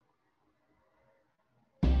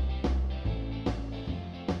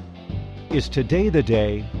Is today the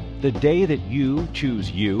day that you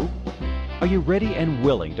choose you? Are you ready and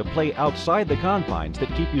willing to play outside the confines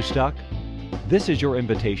that keep you stuck? This is your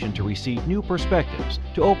invitation to receive new perspectives,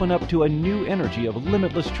 to open up to a new energy of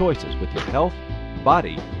limitless choices with your health,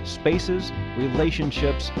 body, spaces,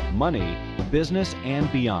 relationships, money, business, and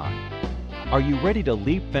beyond. Are you ready to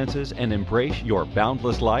leap fences and embrace your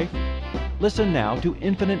boundless life? Listen now to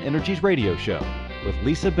Infinite Energies Radio Show with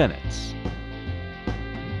Lisa Bennett.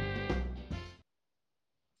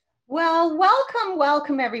 Well,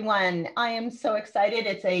 welcome everyone. I am so excited.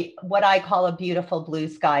 It's what I call a beautiful blue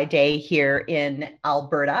sky day here in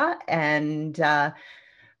Alberta. And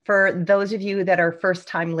for those of you that are first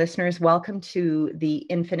time listeners, welcome to the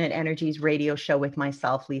Infinite Energies Radio Show with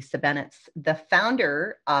myself, Lisa Bennett, the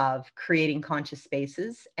founder of Creating Conscious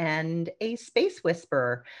Spaces and a Space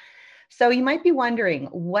Whisperer. So you might be wondering,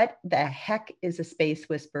 what the heck is a space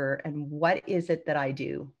whisperer and what is it that I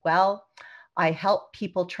do? Well, I help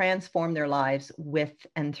people transform their lives with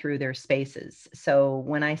and through their spaces. So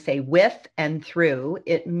when I say with and through,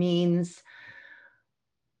 it means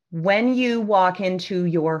when you walk into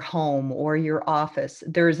your home or your office,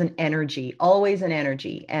 there's an energy, always an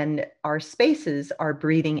energy, and our spaces are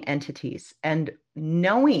breathing entities. And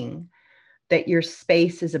knowing that your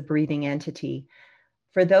space is a breathing entity,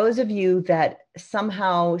 for those of you that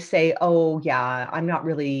somehow say, oh yeah, I'm not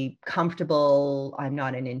really comfortable, I'm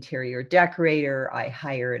not an interior decorator, I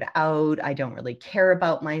hired out, I don't really care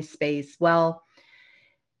about my space. Well,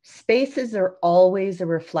 spaces are always a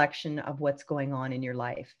reflection of what's going on in your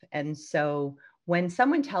life. And so when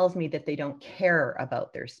someone tells me that they don't care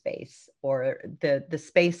about their space or the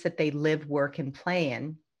space that they live, work, and play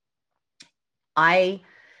in, I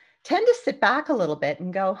tend to sit back a little bit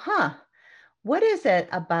and go, what is it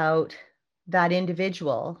about that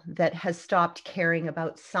individual that has stopped caring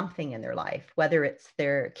about something in their life, whether it's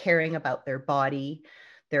they're caring about their body,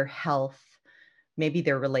 their health, maybe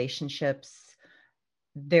their relationships?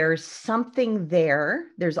 There's something there.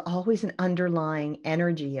 There's always an underlying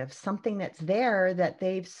energy of something that's there that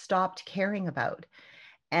they've stopped caring about.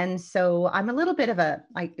 And so I'm a little bit of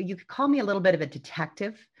you could call me a little bit of a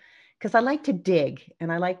detective, because I like to dig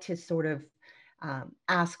and I like to sort of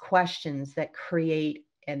ask questions that create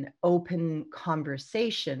an open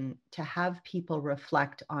conversation to have people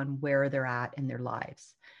reflect on where they're at in their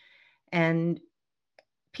lives. And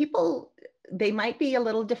people, they might be a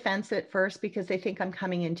little defensive at first because they think I'm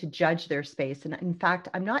coming in to judge their space. And in fact,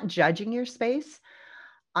 I'm not judging your space.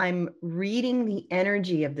 I'm reading the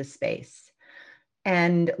energy of the space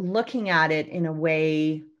and looking at it in a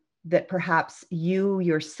way that perhaps you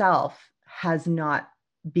yourself has not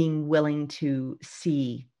being willing to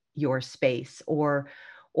see your space or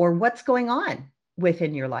what's going on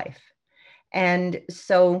within your life. And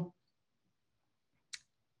so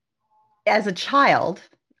as a child,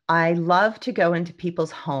 I love to go into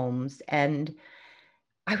people's homes, and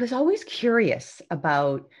I was always curious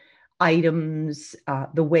about items,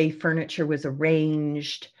 the way furniture was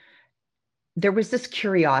arranged. There was this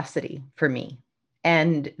curiosity for me,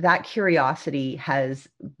 and that curiosity has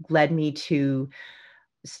led me to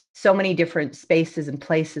so many different spaces and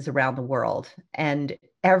places around the world. And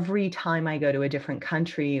every time I go to a different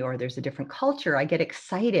country or there's a different culture, I get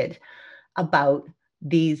excited about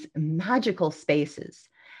these magical spaces.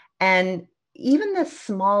 And even the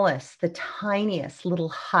smallest, the tiniest little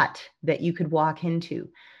hut that you could walk into,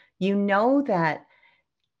 you know that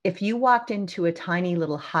if you walked into a tiny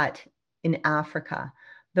little hut in Africa,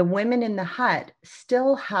 the women in the hut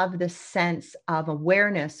still have this sense of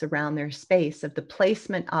awareness around their space, of the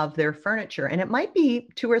placement of their furniture. And it might be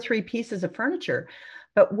 2 or 3 pieces of furniture,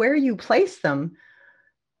 but where you place them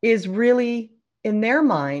is really, in their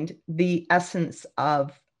mind, the essence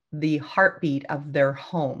of the heartbeat of their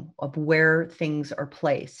home, of where things are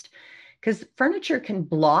placed. Because furniture can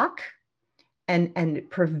block and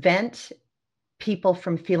prevent people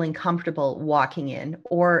from feeling comfortable walking in,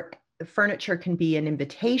 or furniture can be an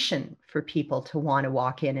invitation for people to want to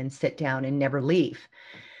walk in and sit down and never leave.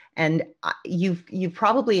 And you've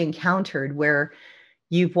probably encountered where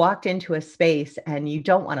you've walked into a space and you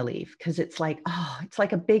don't want to leave because it's like, oh, it's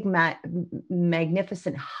like a big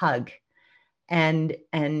magnificent hug. And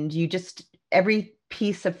you just, every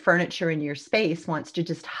piece of furniture in your space wants to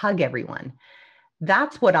just hug everyone.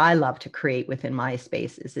 That's what I love to create within my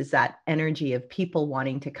spaces, is that energy of people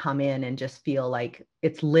wanting to come in and just feel like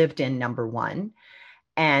it's lived in, number one,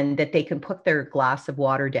 and that they can put their glass of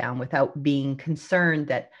water down without being concerned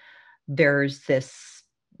that there's this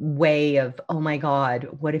way of, oh my God,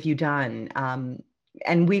 what have you done?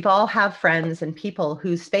 And we've all have friends and people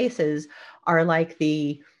whose spaces are like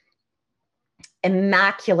the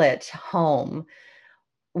immaculate home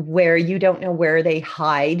where you don't know where they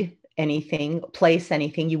hide anything, place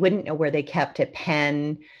anything. You wouldn't know where they kept a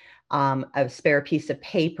pen, a spare piece of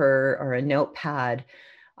paper, or a notepad,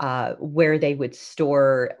 where they would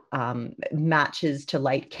store matches to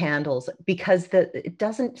light candles, because it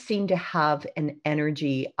doesn't seem to have an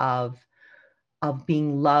energy of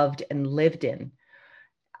being loved and lived in.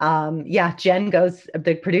 Yeah, Jen goes,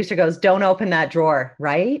 the producer goes, don't open that drawer,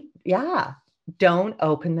 right? Yeah, don't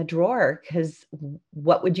open the drawer, because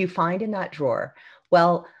what would you find in that drawer?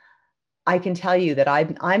 Well, I can tell you that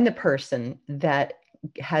I'm the person that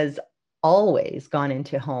has always gone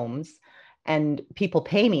into homes, and people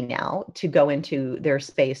pay me now to go into their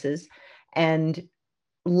spaces and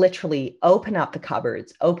literally open up the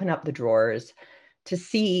cupboards, open up the drawers to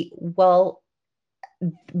see, well,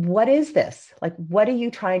 what is this? Like, what are you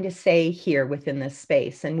trying to say here within this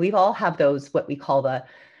space? And we've all have those, what we call the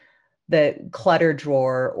clutter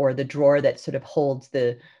drawer, or the drawer that sort of holds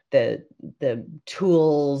the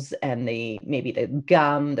tools and maybe the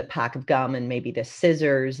gum, the pack of gum, and maybe the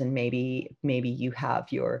scissors, and maybe you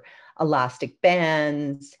have your elastic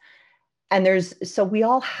bands. And so we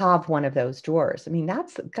all have one of those drawers. I mean,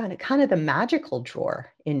 that's kind of the magical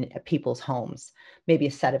drawer in people's homes. Maybe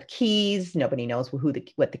a set of keys. Nobody knows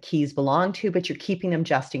what the keys belong to, but you're keeping them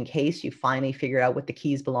just in case you finally figure out what the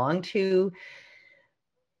keys belong to.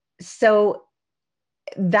 So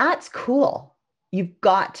that's cool. You've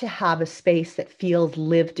got to have a space that feels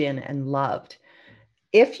lived in and loved.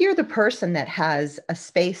 If you're the person that has a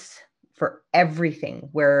space for everything,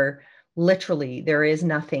 where literally there is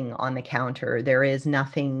nothing on the counter, there's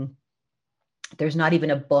not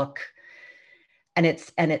even a book, and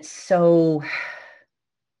it's so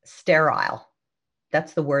sterile.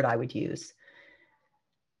 That's the word I would use.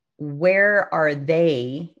 Where are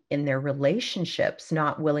they in their relationships,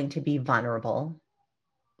 not willing to be vulnerable,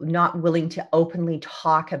 not willing to openly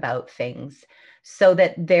talk about things, so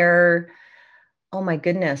that oh my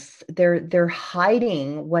goodness, they're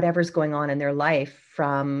hiding whatever's going on in their life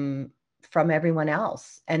from everyone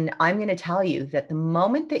else. And I'm going to tell you that the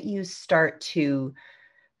moment that you start to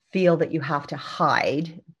feel that you have to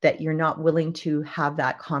hide, that you're not willing to have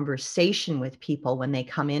that conversation with people when they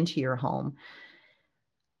come into your home,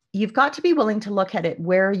 you've got to be willing to look at it.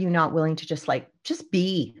 Where are you not willing to just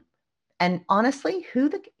be? And honestly, who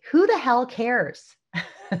the hell cares?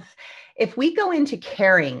 If we go into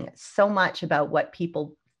caring so much about what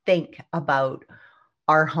people think about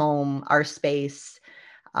our home, our space,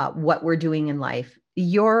 what we're doing in life,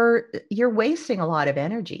 you're wasting a lot of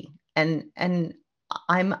energy. And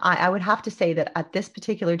I would have to say that at this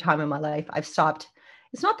particular time in my life, I've stopped.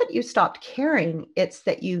 It's not that you stopped caring, it's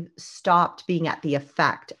that you stopped being at the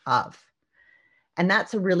effect of. And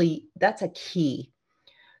that's a key.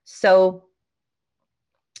 So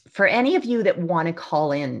for any of you that want to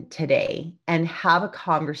call in today and have a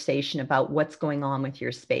conversation about what's going on with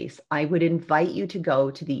your space, I would invite you to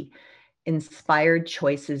go to the Inspired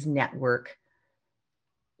Choices Network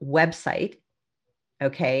website.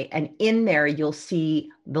 Okay. And in there, you'll see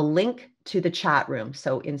the link to the chat room.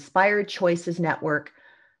 So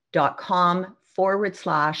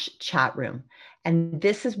inspiredchoicesnetwork.com/chat room. And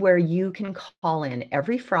this is where you can call in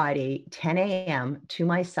every Friday, 10 a.m. to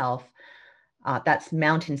myself. That's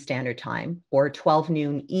Mountain Standard Time, or 12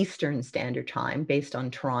 noon Eastern Standard Time based on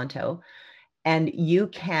Toronto. And you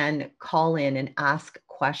can call in and ask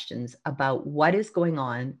questions about what is going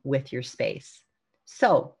on with your space.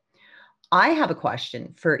 So I have a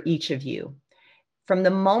question for each of you. From the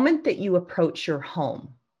moment that you approach your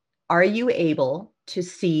home, are you able to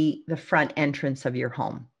see the front entrance of your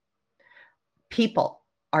home? People,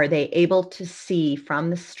 are they able to see from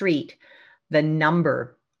the street the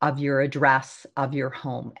number of your address of your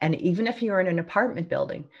home? And even if you're in an apartment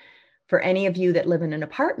building, for any of you that live in an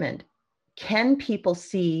apartment, can people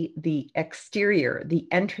see the exterior, the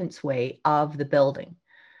entranceway of the building?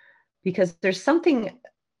 Because there's something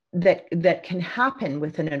that can happen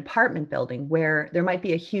within an apartment building where there might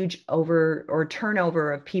be a huge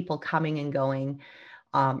turnover of people coming and going,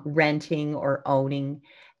 renting or owning.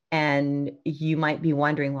 And you might be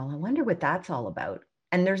wondering, well, I wonder what that's all about.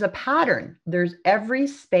 And there's a pattern. Every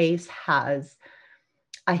space has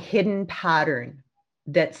a hidden pattern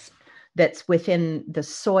that's within the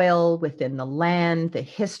soil, within the land, the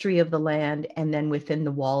history of the land, and then within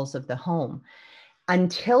the walls of the home.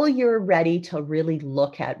 Until you're ready to really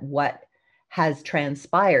look at what has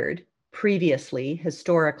transpired previously,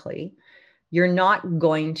 historically, you're not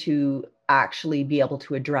going to actually be able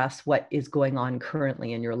to address what is going on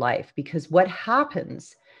currently in your life. Because what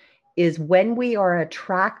happens is when we are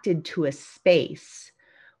attracted to a space,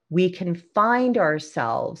 we can find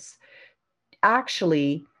ourselves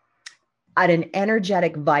actually at an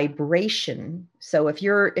energetic vibration. So if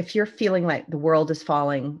you're feeling like the world is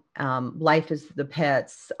falling, life is the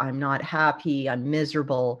pits, I'm not happy, I'm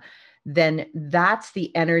miserable, then that's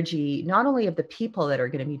the energy, not only of the people that are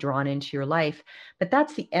going to be drawn into your life, but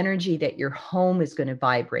that's the energy that your home is going to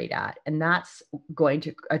vibrate at. And that's going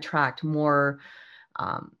to attract more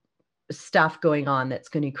stuff going on that's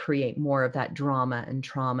going to create more of that drama and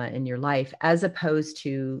trauma in your life, as opposed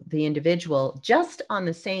to the individual just on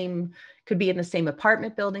the same, could be in the same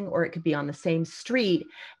apartment building, or it could be on the same street.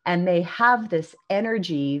 And they have this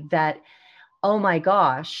energy that, oh my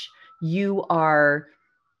gosh, you are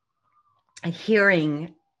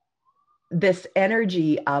hearing this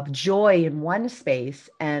energy of joy in one space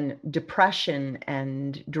and depression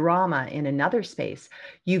and drama in another space.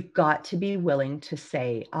 You've got to be willing to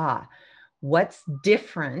say, what's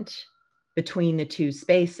different between the two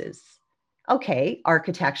spaces? Okay,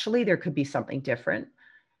 architecturally, there could be something different,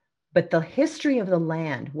 but the history of the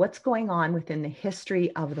land, what's going on within the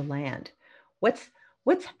history of the land? What's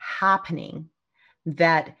happening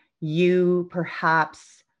that you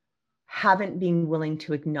perhaps haven't been willing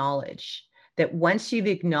to acknowledge, that once you've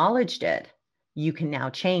acknowledged it, you can now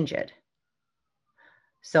change it?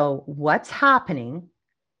 So what's happening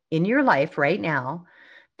in your life right now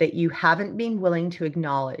that you haven't been willing to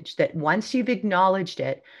acknowledge, that once you've acknowledged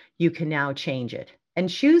it, you can now change it and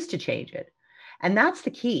choose to change it? And that's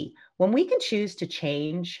the key. When we can choose to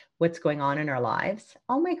change what's going on in our lives,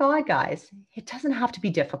 oh my God, guys, it doesn't have to be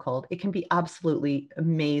difficult. It can be absolutely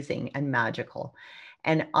amazing and magical.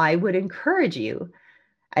 And I would encourage you,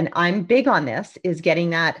 and I'm big on this, is getting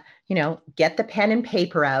that, get the pen and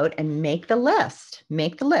paper out and make the list.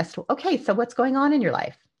 Make the list. Okay, so what's going on in your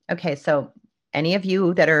life? Okay, so any of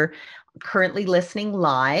you that are currently listening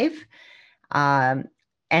live,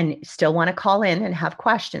 and still want to call in and have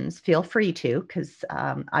questions, feel free to, because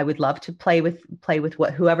I would love to play with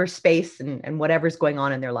whoever space and whatever's going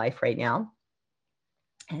on in their life right now.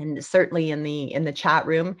 And certainly in the chat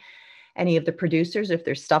room, any of the producers, if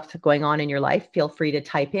there's stuff going on in your life, feel free to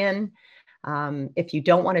type in. If you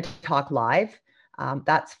don't want to talk live,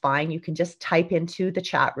 that's fine. You can just type into the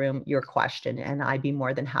chat room your question, and I'd be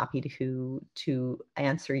more than happy to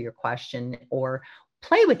answer your question or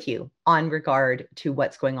play with you on regard to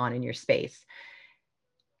what's going on in your space.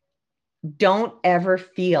 Don't ever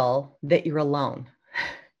feel that you're alone.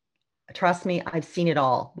 Trust me, I've seen it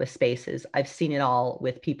all with spaces. I've seen it all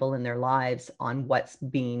with people in their lives on what's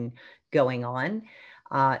been going on.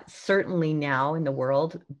 Certainly now in the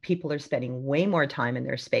world, people are spending way more time in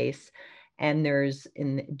their space. And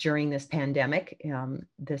during this pandemic,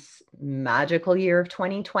 this magical year of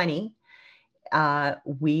 2020,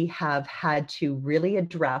 we have had to really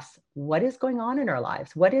address what is going on in our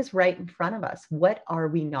lives. What is right in front of us? What are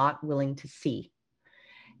we not willing to see?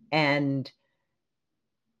 And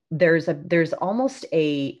there's almost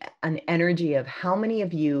an energy of how many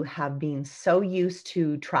of you have been so used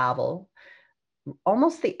to travel,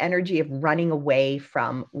 almost the energy of running away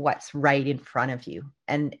from what's right in front of you.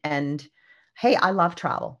 And hey, I love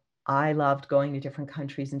travel. I loved going to different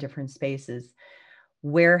countries and different spaces.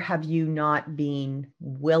 Where have you not been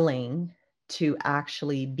willing to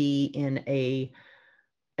actually be in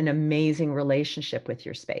an amazing relationship with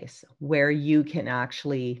your space, where you can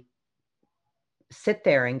actually sit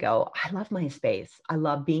there and go, I love my space. I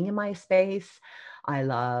love being in my space. I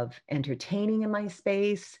love entertaining in my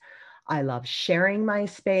space. I love sharing my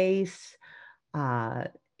space.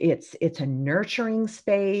 It's a nurturing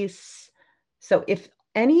space. So if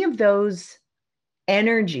any of those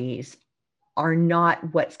energies are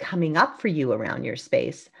not what's coming up for you around your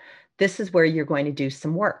space, this is where you're going to do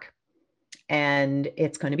some work. And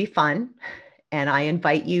it's going to be fun. And I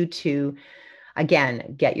invite you to,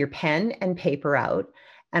 again, get your pen and paper out.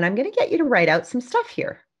 And I'm going to get you to write out some stuff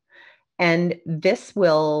here. And it's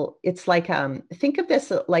like, think of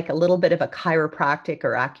this like a little bit of a chiropractic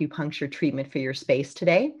or acupuncture treatment for your space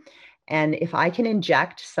today. And if I can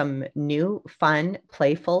inject some new, fun,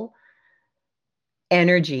 playful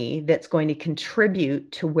energy that's going to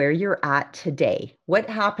contribute to where you're at today. What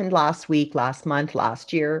happened last week, last month,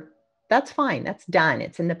 last year, that's fine. That's done.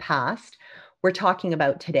 It's in the past. We're talking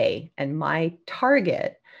about today. And my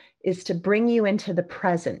target is to bring you into the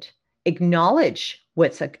present. Acknowledge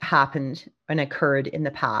what's happened and occurred in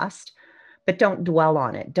the past, but don't dwell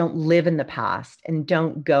on it. Don't live in the past, and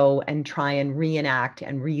don't go and try and reenact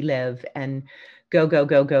and relive and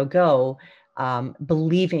go.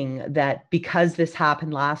 Believing that because this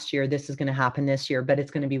happened last year, this is going to happen this year, but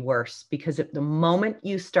it's going to be worse. Because at the moment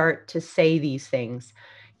you start to say these things,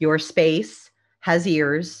 your space has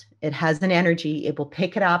ears, it has an energy, it will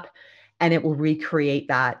pick it up and it will recreate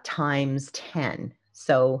that times 10.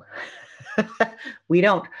 So we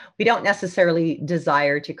don't necessarily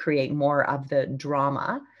desire to create more of the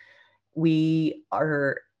drama. We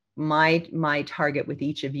are my target with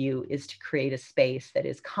each of you is to create a space that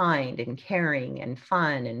is kind and caring and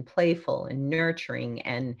fun and playful and nurturing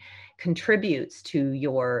and contributes to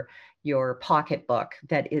your pocketbook,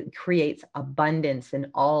 that it creates abundance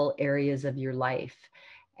in all areas of your life.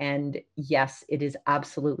 And yes, it is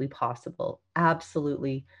absolutely possible,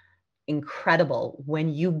 absolutely incredible when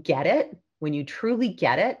you get it, when you truly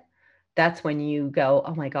get it. That's when you go,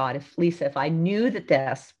 oh my God, if I knew that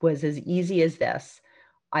this was as easy as this,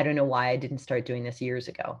 I don't know why I didn't start doing this years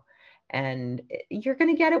ago. And you're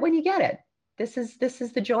going to get it when you get it. This is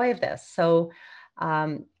the joy of this. So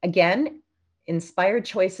again,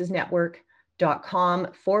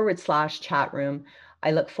 inspiredchoicesnetwork.com/chat room.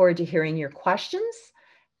 I look forward to hearing your questions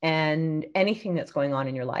and anything that's going on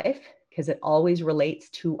in your life, because it always relates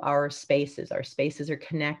to our spaces. Our spaces are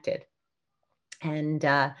connected. And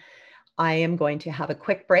I am going to have a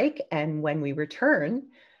quick break. And when we return,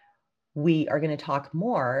 we are going to talk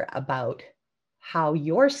more about how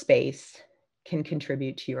your space can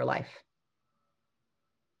contribute to your life.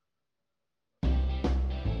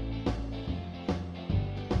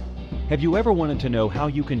 Have you ever wanted to know how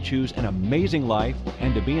you can choose an amazing life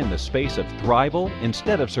and to be in the space of thrival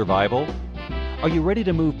instead of survival? Are you ready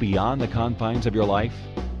to move beyond the confines of your life?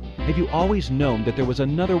 Have you always known that there was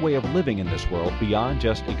another way of living in this world beyond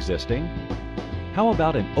just existing? How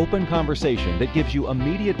about an open conversation that gives you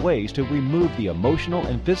immediate ways to remove the emotional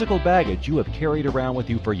and physical baggage you have carried around with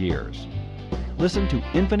you for years? Listen to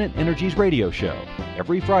Infinite Energies radio show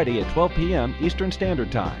every Friday at 12 p.m. Eastern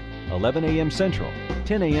Standard Time, 11 a.m. Central,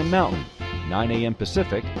 10 a.m. Mountain, 9 a.m.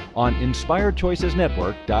 Pacific on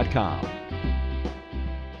InspiredChoicesNetwork.com.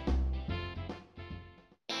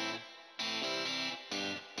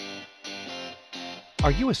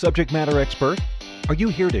 Are you a subject matter expert? Are you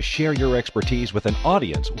here to share your expertise with an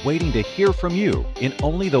audience waiting to hear from you in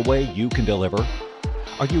only the way you can deliver?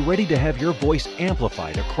 Are you ready to have your voice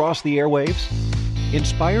amplified across the airwaves?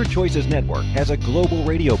 Inspired Choices Network has a global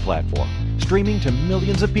radio platform streaming to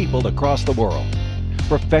millions of people across the world.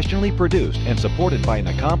 Professionally produced and supported by an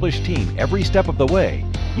accomplished team every step of the way,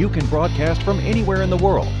 you can broadcast from anywhere in the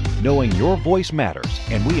world, knowing your voice matters,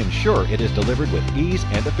 and we ensure it is delivered with ease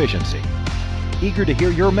and efficiency. Eager to hear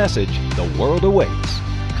your message, the world awaits.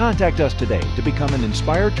 Contact us today to become an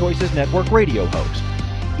Inspired Choices Network radio host.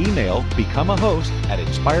 Email become a host at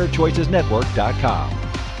inspiredchoicesnetwork.com.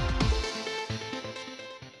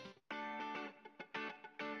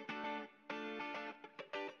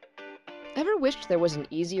 Ever wished there was an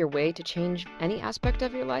easier way to change any aspect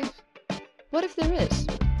of your life? What if there is?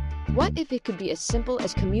 What if it could be as simple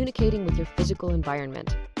as communicating with your physical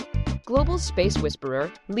environment? Global space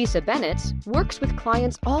whisperer Lisa Bennett works with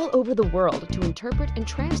clients all over the world to interpret and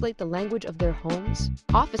translate the language of their homes,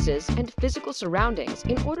 offices, and physical surroundings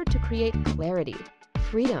in order to create clarity,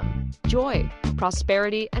 freedom, joy,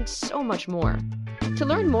 prosperity, and so much more. To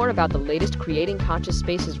learn more about the latest Creating Conscious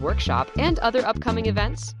Spaces workshop and other upcoming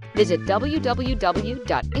events, visit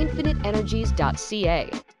www.infiniteenergies.ca.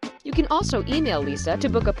 You can also email Lisa to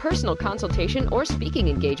book a personal consultation or speaking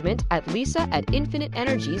engagement at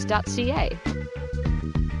lisa@infiniteenergies.ca.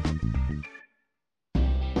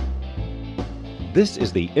 This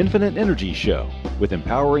is the Infinite Energy Show with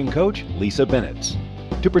empowering coach Lisa Bennett.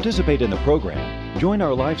 To participate in the program, join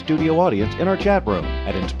our live studio audience in our chat room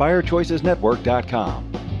at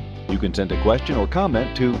InspiredChoicesNetwork.com. You can send a question or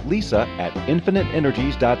comment to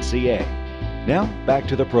lisa@infiniteenergies.ca. Now, back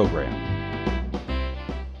to the program.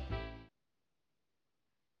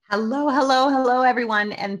 Hello,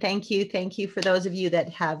 everyone. And thank you for those of you that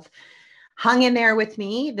have hung in there with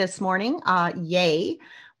me this morning. Yay.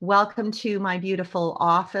 Welcome to my beautiful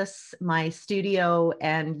office, my studio,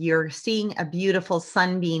 and you're seeing a beautiful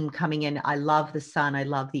sunbeam coming in. I love the sun. I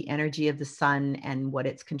love the energy of the sun and what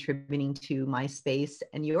it's contributing to my space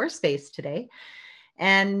and your space today.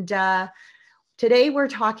 And today we're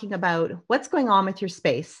talking about what's going on with your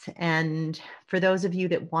space. And for those of you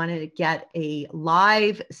that want to get a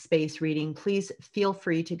live space reading, please feel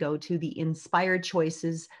free to go to the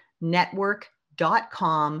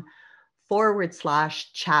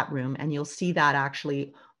inspiredchoicesnetwork.com/chat room. And you'll see that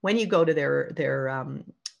actually when you go to their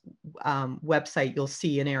website, you'll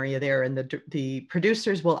see an area there, and the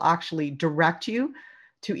producers will actually direct you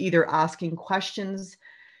to either asking questions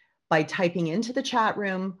by typing into the chat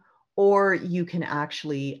room, Or you can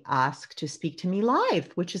actually ask to speak to me live,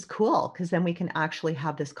 which is cool, because then we can actually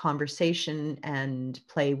have this conversation and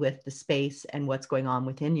play with the space and what's going on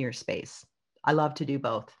within your space. I love to do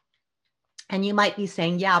both. And you might be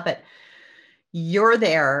saying, yeah, but you're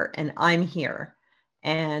there and I'm here.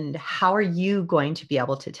 And how are you going to be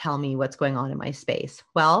able to tell me what's going on in my space?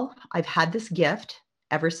 Well, I've had this gift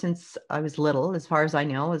ever since I was little, as far as I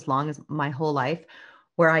know, as long as my whole life,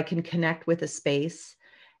 where I can connect with a space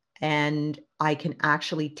and I can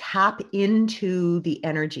actually tap into the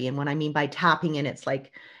energy. And what I mean by tapping in, it's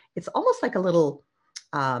almost like a little,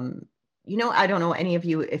 I don't know any of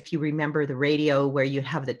you, if you remember the radio where you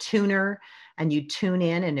have the tuner and you tune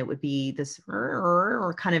in and it would be this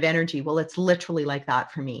kind of energy. Well, it's literally like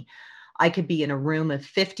that for me. I could be in a room of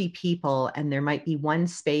 50 people and there might be one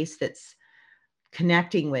space that's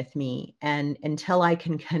connecting with me, and until I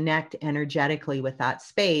can connect energetically with that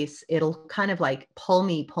space, it'll kind of like pull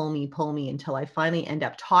me until I finally end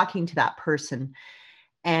up talking to that person.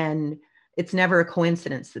 And it's never a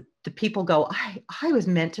coincidence that the people go, I was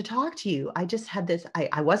meant to talk to you. I just had this,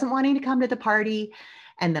 I wasn't wanting to come to the party.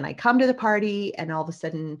 And then I come to the party and all of a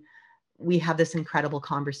sudden we have this incredible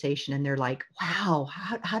conversation and they're like, wow,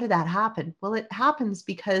 how did that happen? Well, it happens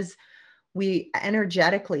because we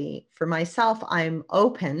energetically, for myself, I'm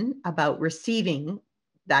open about receiving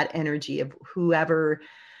that energy of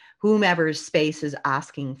whomever's space is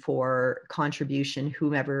asking for contribution,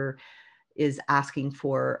 whomever is asking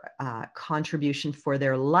for contribution for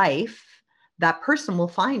their life, that person will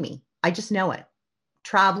find me. I just know it.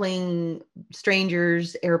 Traveling,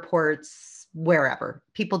 strangers, airports, wherever,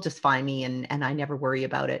 people just find me and I never worry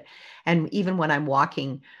about it. And even when I'm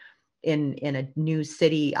walking in a new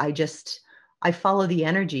city, I follow the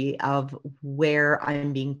energy of where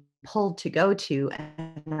I'm being pulled to go to.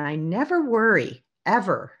 And I never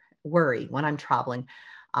ever worry when I'm traveling.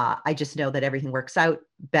 I just know that everything works out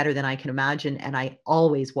better than I can imagine. And I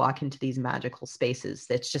always walk into these magical spaces.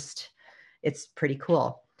 It's pretty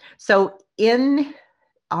cool. So in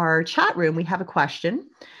our chat room, we have a question.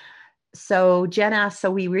 So Jen asked, so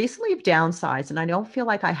we recently have downsized and I don't feel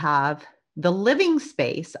like I have the living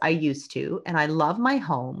space I used to, and I love my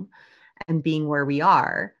home and being where we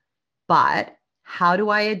are, but how do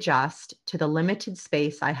I adjust to the limited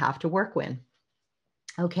space I have to work with?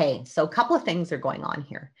 Okay, so a couple of things are going on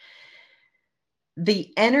here.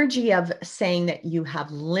 The energy of saying that you have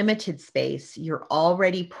limited space, you're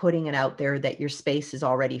already putting it out there that your space is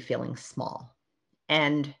already feeling small.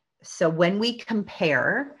 And so when we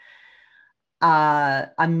compare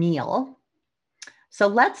a meal, so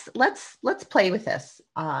let's play with this.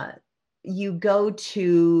 You go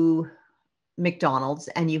to McDonald's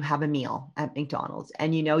and you have a meal at McDonald's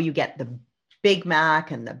and you get the Big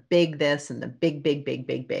Mac and the big this and the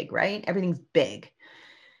big, right? Everything's big.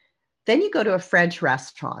 Then you go to a French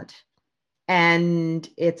restaurant and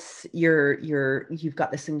it's you've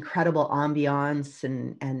got this incredible ambiance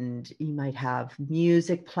and you might have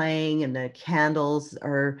music playing and the candles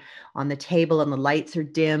are on the table and the lights are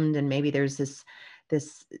dimmed and maybe there's this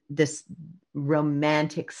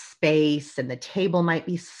romantic space and the table might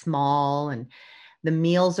be small and the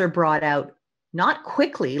meals are brought out not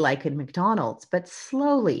quickly like in McDonald's, but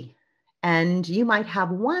slowly. And you might have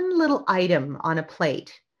one little item on a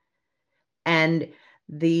plate and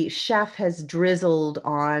the chef has drizzled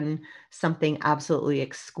on something absolutely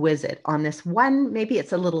exquisite on this one, maybe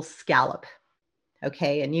it's a little scallop.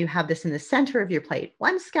 Okay. And you have this in the center of your plate,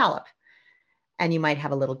 one scallop. And you might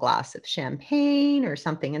have a little glass of champagne or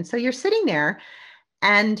something. And so you're sitting there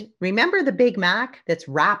and remember the Big Mac that's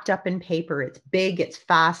wrapped up in paper. It's big, it's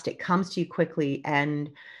fast, it comes to you quickly. And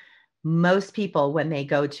most people, when they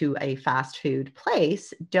go to a fast food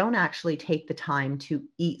place, don't actually take the time to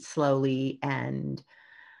eat slowly and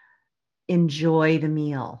enjoy the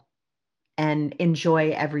meal and enjoy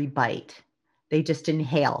every bite. They just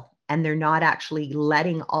inhale and they're not actually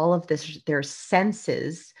letting all of this, their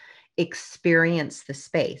senses experience the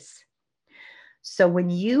space. So when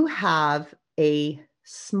you have a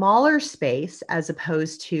smaller space, as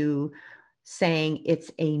opposed to saying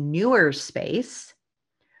it's a newer space,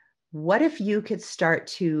 what if you could start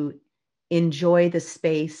to enjoy the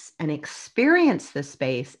space and experience the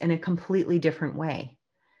space in a completely different way?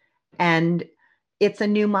 And it's a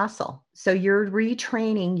new muscle. So you're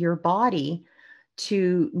retraining your body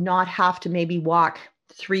to not have to maybe walk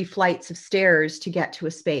 3 flights of stairs to get to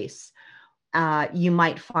a space. You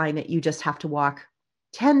might find that you just have to walk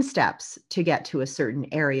 10 steps to get to a certain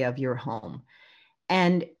area of your home.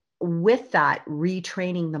 And with that,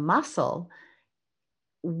 retraining the muscle,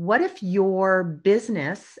 what if your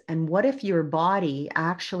business and what if your body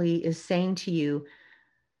actually is saying to you,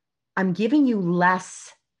 I'm giving you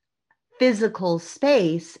less physical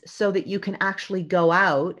space so that you can actually go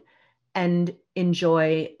out and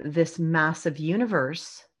enjoy this massive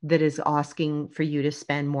universe that is asking for you to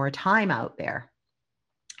spend more time out there.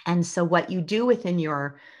 And so what you do within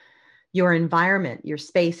your environment, your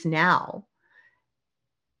space now,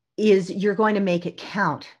 is you're going to make it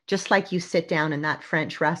count. Just like you sit down in that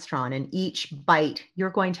French restaurant and each bite, you're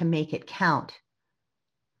going to make it count.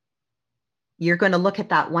 You're going to look at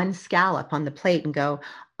that one scallop on the plate and go,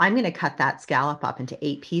 I'm going to cut that scallop up into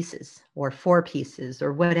 8 pieces or 4 pieces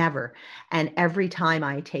or whatever. And every time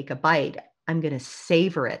I take a bite, I'm going to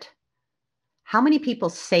savor it. How many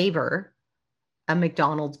people savor a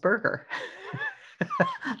McDonald's burger?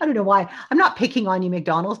 I don't know why. I'm not picking on you,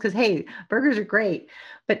 McDonald's, because hey, burgers are great,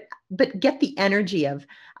 but get the energy of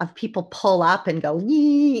people pull up and go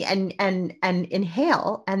and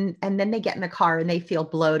inhale, and then they get in the car and they feel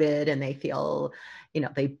bloated and they feel,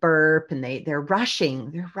 they burp and they're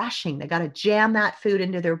rushing. They got to jam that food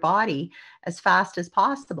into their body as fast as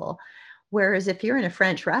possible. Whereas if you're in a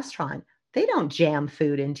French restaurant, they don't jam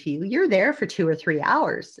food into you. You're there for 2 or 3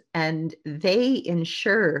 hours and they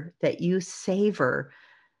ensure that you savor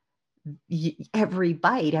every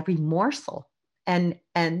bite, every morsel. And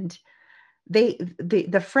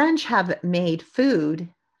the French have made food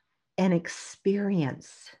an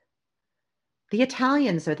experience. The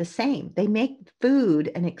Italians are the same. They make food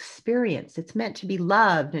an experience. It's meant to be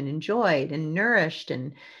loved and enjoyed and nourished.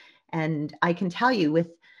 And I can tell you with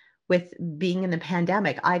being in the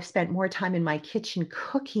pandemic, I've spent more time in my kitchen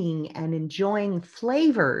cooking and enjoying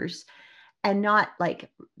flavors and not like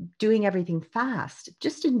doing everything fast.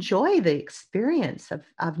 Just enjoy the experience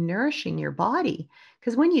of nourishing your body.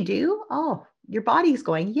 Because when you do, your body's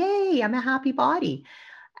going, yay, I'm a happy body.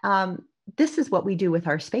 This is what we do with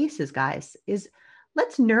our spaces, guys, is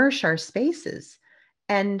let's nourish our spaces.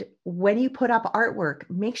 And when you put up artwork,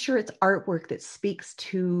 make sure it's artwork that speaks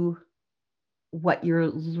to what you're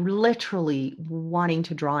literally wanting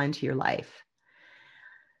to draw into your life.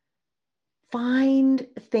 Find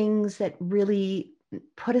things that really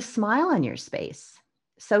put a smile on your space.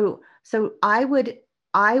 So I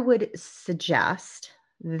would suggest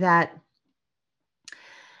that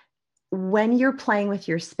when you're playing with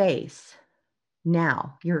your space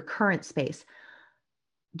now, your current space,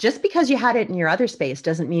 just because you had it in your other space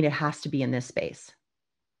doesn't mean it has to be in this space.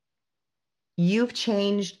 You've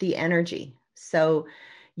changed the energy. So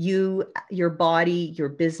your body, your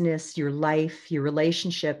business, your life, your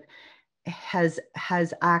relationship has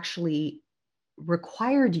actually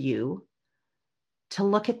required you to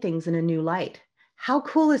look at things in a new light. How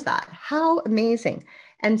cool is that? How amazing.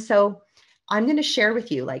 And so I'm going to share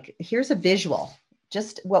with you, like, here's a visual,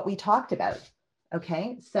 just what we talked about.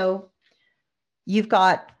 Okay. So you've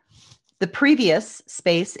got the previous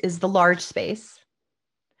space is the large space.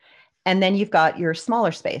 And then you've got your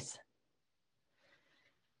smaller space.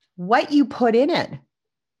 What you put in it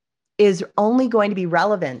is only going to be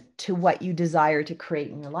relevant to what you desire to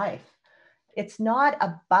create in your life. It's not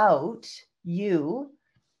about you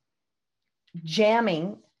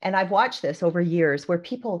jamming. And I've watched this over years where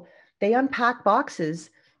people, they unpack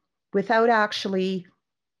boxes without actually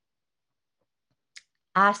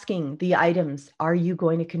asking the items, are you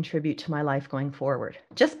going to contribute to my life going forward?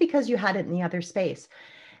 Just because you had it in the other space.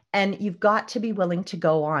 And you've got to be willing to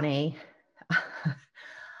go on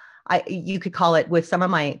you could call it, with some of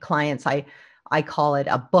my clients, I call it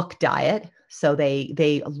a book diet. So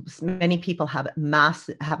many people have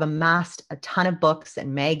amassed a ton of books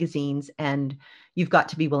and magazines, and you've got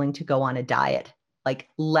to be willing to go on a diet, like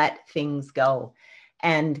let things go.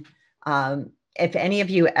 And if any of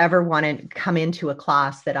you ever want to come into a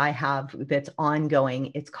class that I have that's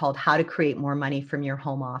ongoing, it's called How to Create More Money from Your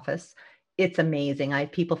Home Office. It's amazing. I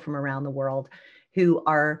have people from around the world who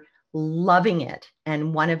are loving it.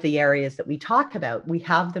 And one of the areas that we talk about, we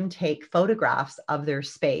have them take photographs of their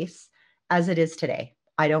space as it is today.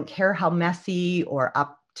 I don't care how messy or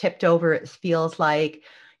tipped over it feels like,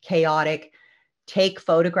 chaotic. Take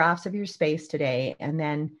photographs of your space today and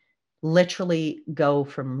then literally go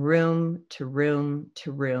from room to room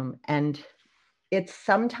to room. And it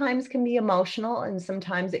sometimes can be emotional and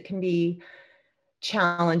sometimes it can be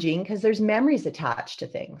challenging because there's memories attached to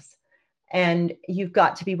things. And you've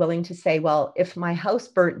got to be willing to say, well, if my house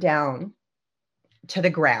burnt down to the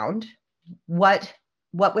ground, what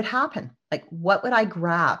would happen? Like, what would I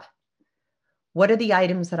grab? What are the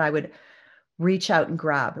items that I would reach out and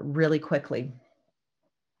grab really quickly?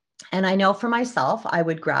 And I know for myself, I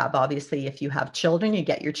would grab, obviously, if you have children, you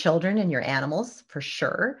get your children and your animals for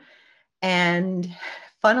sure. And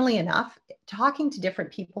funnily enough, talking to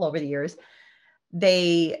different people over the years,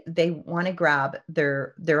 they want to grab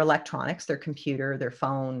their electronics, their computer, their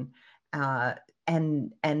phone,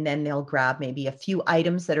 and then they'll grab maybe a few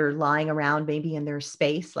items that are lying around maybe in their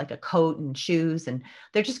space, like a coat and shoes, and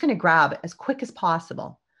they're just going to grab as quick as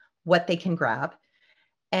possible what they can grab.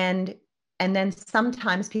 And then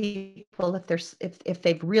sometimes people, if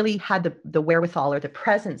they've really had the wherewithal or the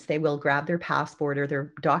presence, they will grab their passport or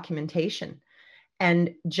their documentation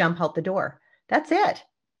and jump out the door. That's it.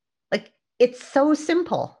 Like, it's so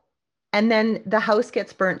simple. And then the house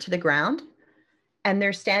gets burnt to the ground and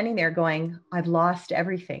they're standing there going, I've lost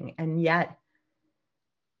everything. And yet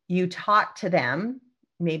you talk to them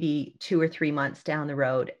maybe 2 or 3 months down the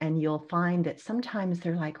road, and you'll find that sometimes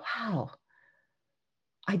they're like, wow,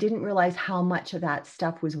 I didn't realize how much of that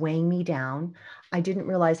stuff was weighing me down. I didn't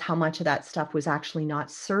realize how much of that stuff was actually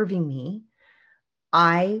not serving me.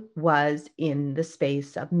 I was in the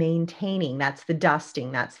space of maintaining. That's the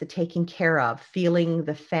dusting. That's the taking care of, feeling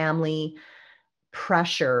the family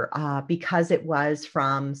pressure because it was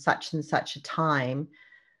from such and such a time.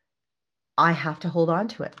 I have to hold on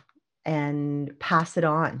to it and pass it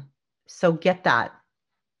on. So get the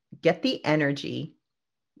energy.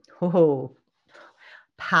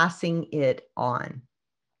 Passing it on.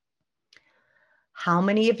 How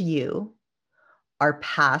many of you are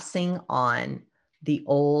passing on the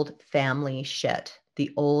old family shit,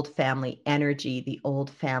 the old family energy, the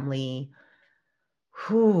old family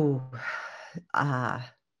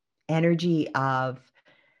energy of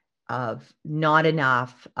not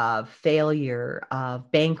enough, of failure,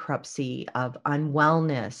 of bankruptcy, of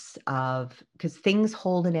unwellness, because things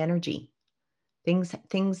hold an energy.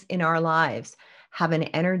 Things in our lives have an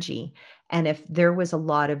energy. And if there was a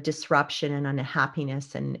lot of disruption and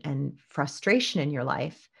unhappiness and frustration in your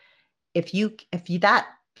life, if you that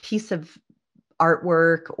piece of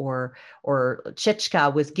artwork or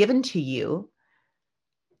chichka was given to you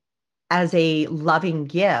as a loving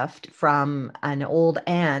gift from an old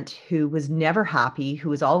aunt who was never happy, who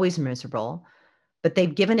was always miserable, but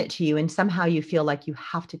they've given it to you and somehow you feel like you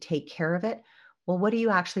have to take care of it. Well, what are you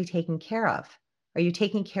actually taking care of? Are you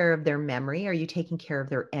taking care of their memory? Are you taking care of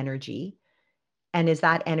their energy? And is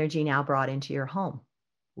that energy now brought into your home?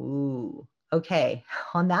 Ooh, okay.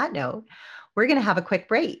 On that note, we're going to have a quick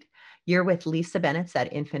break. You're with Lisa Bennett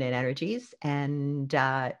at Infinite Energies and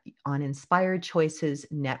on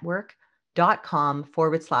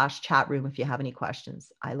inspiredchoicesnetwork.com/chat room if you have any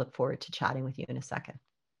questions. I look forward to chatting with you in a second.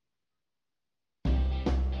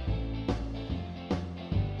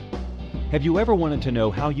 Have you ever wanted to know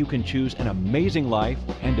how you can choose an amazing life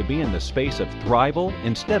and to be in the space of thrival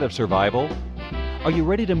instead of survival? Are you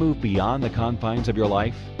ready to move beyond the confines of your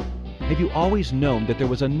life? Have you always known that there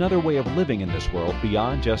was another way of living in this world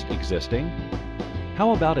beyond just existing?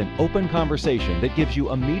 How about an open conversation that gives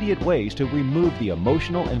you immediate ways to remove the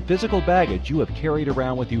emotional and physical baggage you have carried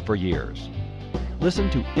around with you for years? Listen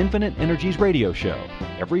to Infinite Energies Radio Show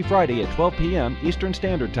every Friday at 12 p.m. Eastern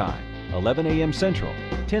Standard Time, 11 a.m. Central,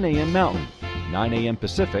 10 a.m. Mountain, 9 a.m.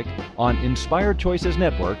 Pacific on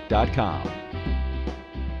InspiredChoicesNetwork.com.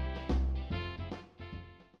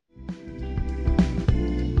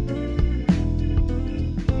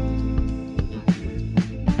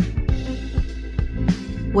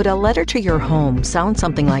 Would a letter to your home sound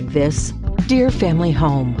something like this? Dear Family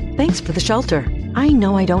Home, thanks for the shelter. I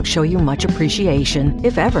know I don't show you much appreciation,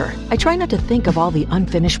 if ever. I try not to think of all the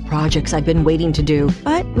unfinished projects I've been waiting to do,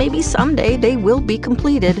 but maybe someday they will be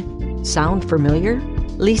completed. Sound familiar?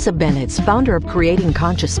 Lisa Bennett, founder of Creating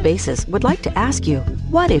Conscious Spaces, would like to ask you,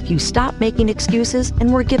 what if you stopped making excuses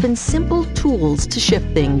and were given simple tools to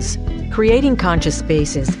shift things? Creating Conscious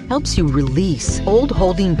Spaces helps you release old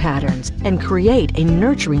holding patterns and create a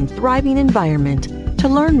nurturing, thriving environment. To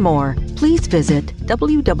learn more, please visit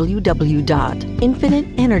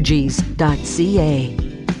www.infiniteenergies.ca.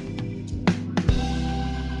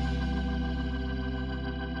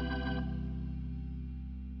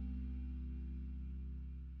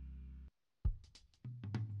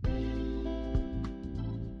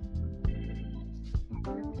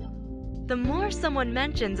 The more someone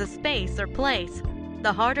mentions a space or place,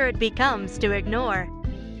 the harder it becomes to ignore.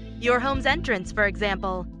 Your home's entrance, for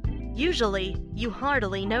example. Usually, you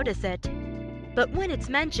hardly notice it. But when it's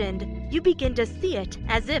mentioned, you begin to see it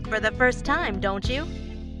as if for the first time, don't you?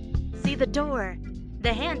 See the door,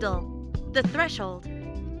 the handle, the threshold.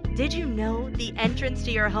 Did you know the entrance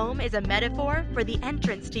to your home is a metaphor for the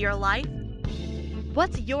entrance to your life?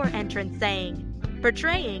 What's your entrance saying,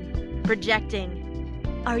 portraying, projecting?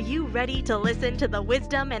 Are you ready to listen to the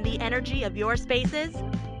wisdom and the energy of your spaces?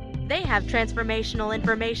 They have transformational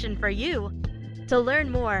information for you. To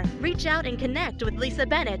learn more, reach out and connect with Lisa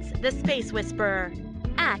Bennett's The Space Whisperer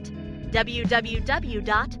at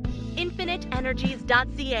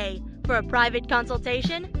www.infiniteenergies.ca for a private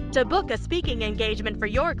consultation, to book a speaking engagement for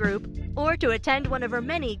your group, or to attend one of her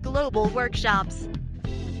many global workshops.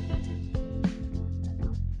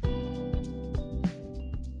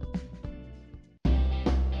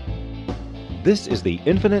 This is the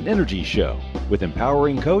Infinite Energy Show with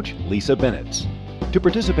empowering coach Lisa Bennett. To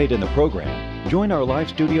participate in the program, join our live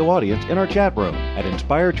studio audience in our chat room at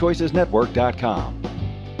inspirechoicesnetwork.com.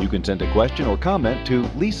 You can send a question or comment to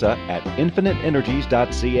Lisa at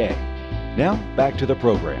infiniteenergies.ca. Now, back to the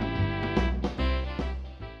program.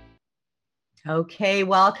 Okay,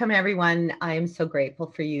 welcome everyone. I am so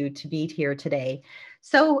grateful for you to be here today.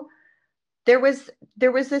 So there was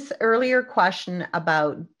this earlier question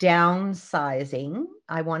about downsizing.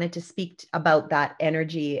 I wanted to speak about that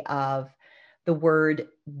energy of the word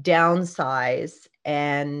downsize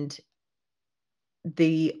and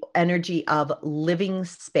the energy of living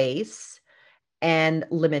space and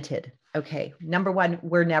limited. Okay, number one,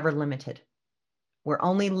 we're never limited. We're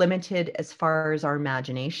only limited as far as our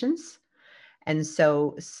imaginations. And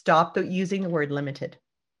so stop using the word limited.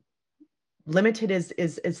 Limited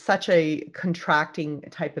is such a contracting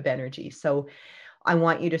type of energy. So I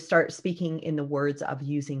want you to start speaking in the words of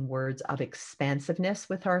using words of expansiveness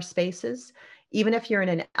with our spaces. Even if you're in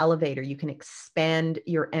an elevator, you can expand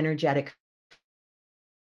your energetic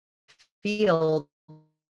field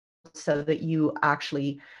so that you'll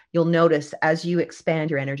notice as you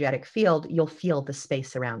expand your energetic field, you'll feel the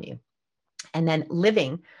space around you. And then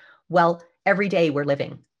living, well, every day we're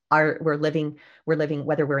living. We're living,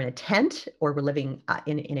 whether we're in a tent or we're living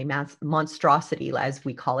in a monstrosity, as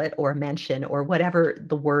we call it, or a mansion, or whatever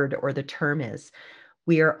the word or the term is.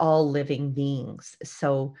 We are all living beings.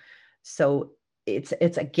 So it's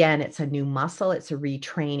a new muscle. It's a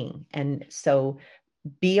retraining. And so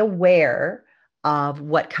be aware of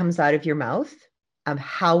what comes out of your mouth, of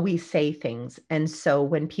how we say things. And so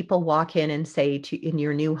when people walk in and say in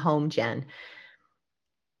your new home, Jen,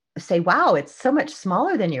 say, wow, it's so much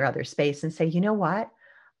smaller than your other space, and say, you know what?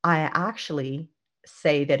 I actually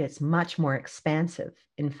say that it's much more expansive.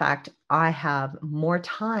 In fact, I have more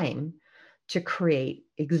time to create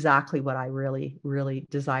exactly what I really, really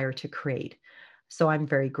desire to create. So I'm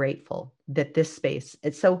very grateful that this space,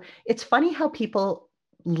 it's funny how people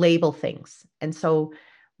label things. And so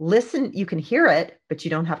listen, you can hear it, but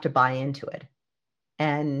you don't have to buy into it.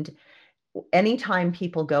 And anytime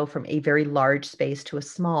people go from a very large space to a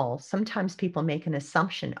small, sometimes people make an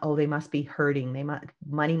assumption, oh, they must be hurting.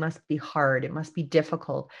 Money must be hard. It must be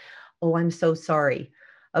difficult. Oh, I'm so sorry.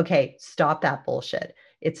 Okay, stop that bullshit.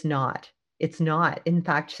 It's not. In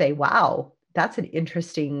fact, say, wow, that's an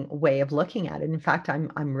interesting way of looking at it. In fact,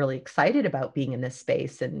 I'm really excited about being in this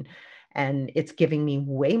space, and it's giving me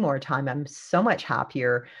way more time. I'm so much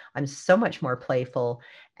happier. I'm so much more playful.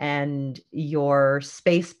 And your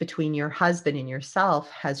space between your husband and yourself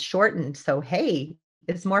has shortened. So, hey,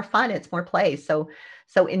 it's more fun. It's more play. So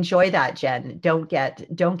enjoy that, Jen. Don't get,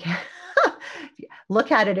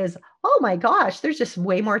 look at it as, oh my gosh, there's just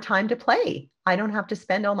way more time to play. I don't have to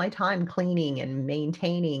spend all my time cleaning and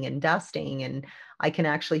maintaining and dusting, and I can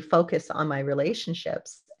actually focus on my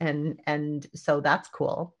relationships. And so that's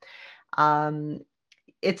cool.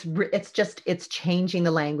 It's changing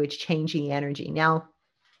the language, changing the energy. Now,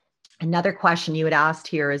 another question you had asked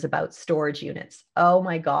here is about storage units. Oh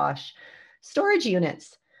my gosh, storage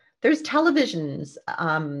units. There's televisions,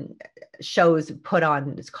 shows put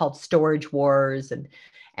on, it's called Storage Wars,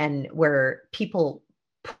 and where people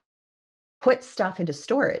put stuff into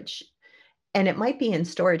storage. And it might be in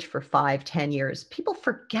storage for 5-10 years. People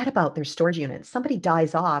forget about their storage units. Somebody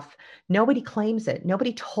dies off. Nobody claims it.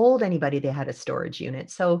 Nobody told anybody they had a storage unit.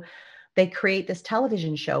 So they create this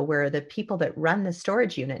television show where the people that run the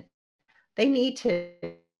storage unit, they need to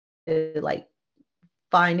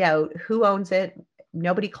find out who owns it.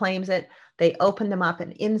 Nobody claims it. They open them up,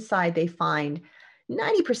 and inside they find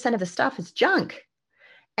 90% of the stuff is junk.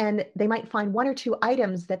 And they might find 1 or 2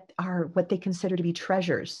 items that are what they consider to be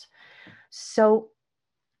treasures. So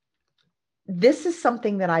this is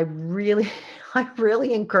something that I really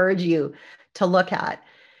encourage you to look at,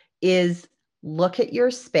 is look at your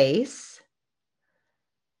space.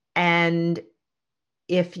 And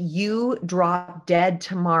if you drop dead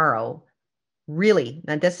tomorrow, really,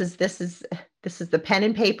 now this is the pen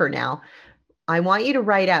and paper now. I want you to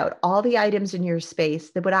write out all the items in your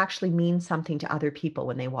space that would actually mean something to other people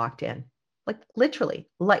when they walked in. Like literally,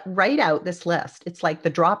 like write out this list. It's like the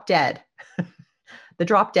drop dead, the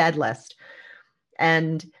drop dead list.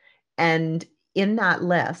 And in that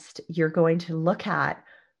list, you're going to look at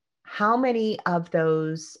how many of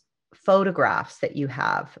those photographs that you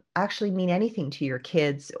have actually mean anything to your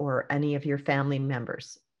kids or any of your family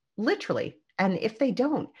members, literally. And if they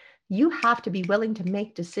don't, you have to be willing to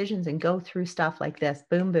make decisions and go through stuff like this.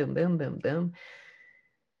 Boom, boom, boom, boom, boom.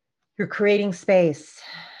 You're creating space.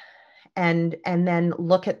 And then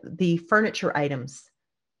look at the furniture items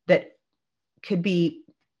that could be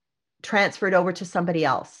transferred over to somebody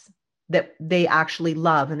else that they actually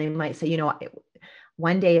love. And they might say,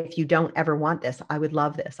 one day, if you don't ever want this, I would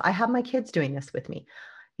love this. I have my kids doing this with me.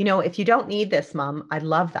 If you don't need this, Mom, I'd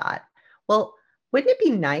love that. Well, wouldn't it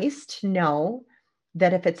be nice to know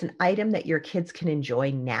that if it's an item that your kids can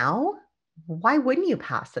enjoy now, why wouldn't you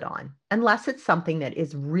pass it on? Unless it's something that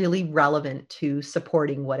is really relevant to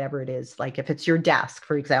supporting whatever it is. Like if it's your desk,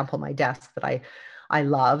 for example, my desk that I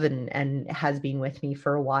love and has been with me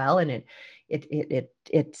for a while, and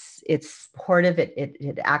it's supportive.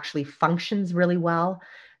 It actually functions really well.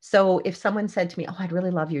 So if someone said to me, "Oh, I'd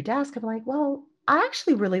really love your desk," I'm like, "Well, I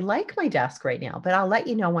actually really like my desk right now, but I'll let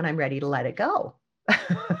you know when I'm ready to let it go."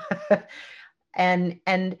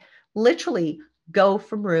 and literally go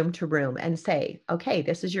from room to room and say, "Okay,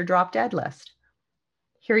 this is your drop dead list.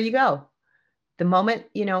 Here you go." The moment,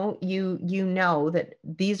 you know that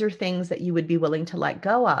these are things that you would be willing to let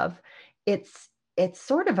go of, it's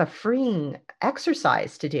sort of a freeing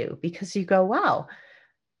exercise to do, because you go, wow,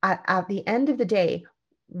 at the end of the day,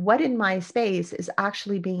 what in my space is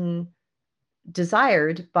actually being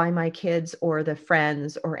desired by my kids or the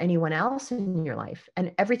friends or anyone else in your life,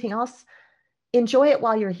 and everything else, enjoy it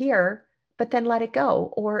while you're here, but then let it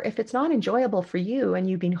go. Or if it's not enjoyable for you and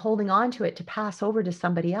you've been holding on to it to pass over to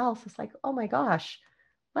somebody else, it's like, oh my gosh,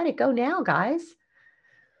 let it go now, guys.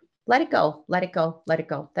 Let it go, let it go, let it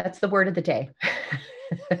go. That's the word of the day.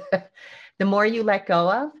 The more you let go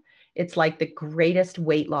of, it's like the greatest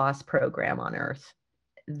weight loss program on earth.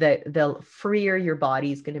 The freer your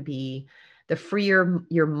body's going to be, the freer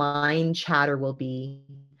your mind chatter will be.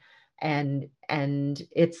 And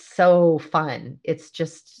it's so fun. It's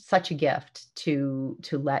just such a gift to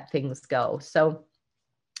let things go. So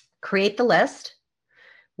create the list,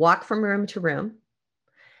 walk from room to room,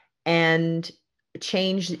 and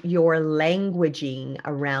change your languaging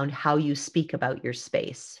around how you speak about your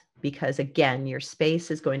space. Because again, your space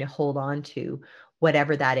is going to hold on to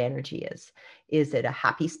whatever that energy is. Is it a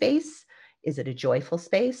happy space? Is it a joyful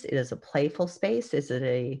space? Is it a playful space? Is it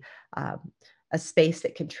a space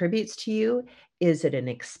that contributes to you? Is it an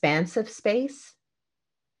expansive space?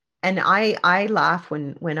 And I laugh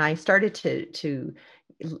when I started to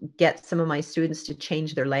get some of my students to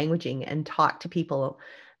change their languaging and talk to people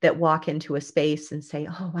that walk into a space and say,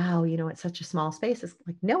 "Oh, wow, it's such a small space." It's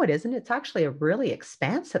like, no, it isn't. It's actually a really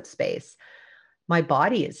expansive space. My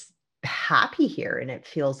body is happy here and it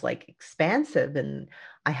feels like expansive, and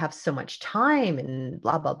I have so much time and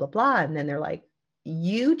blah, blah, blah, blah. And then they're like,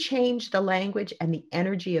 you change the language and the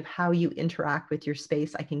energy of how you interact with your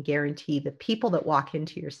space. I can guarantee the people that walk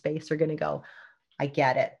into your space are going to go, "I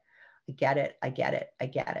get it. I get it. I get it. I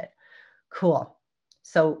get it." Cool.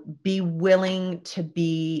 So be willing to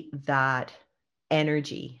be that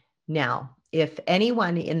energy. Now, if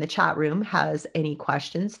anyone in the chat room has any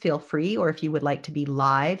questions, feel free. Or if you would like to be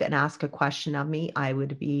live and ask a question of me, I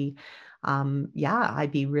would be,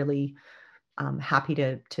 I'd be really happy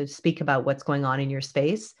to speak about what's going on in your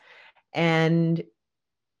space. And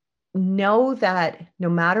know that no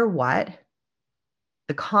matter what,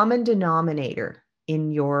 the common denominator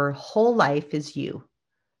in your whole life is you.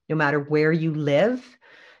 No matter where you live,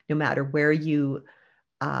 no matter where you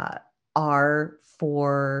are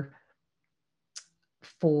for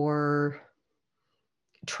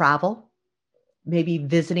travel, maybe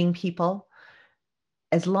visiting people,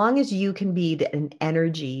 as long as you can be an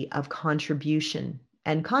energy of contribution,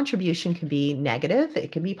 and contribution can be negative,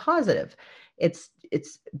 it can be positive.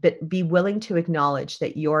 But be willing to acknowledge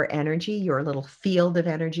that your energy, your little field of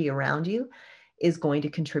energy around you, is going to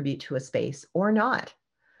contribute to a space or not.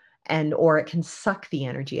 Or it can suck the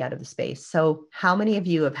energy out of the space. So how many of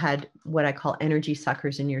you have had what I call energy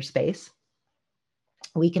suckers in your space?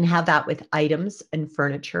 We can have that with items and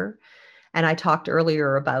furniture. And I talked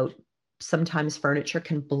earlier about sometimes furniture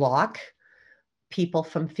can block people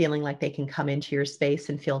from feeling like they can come into your space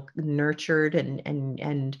and feel nurtured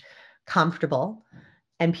and comfortable.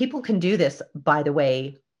 And people can do this, by the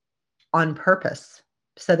way, on purpose,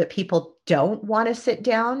 so that people don't want to sit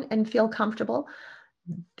down and feel comfortable.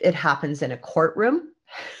 It happens in a courtroom.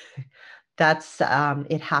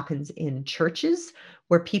 It happens in churches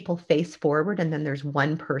where people face forward and then there's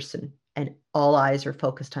one person and all eyes are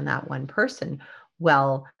focused on that one person.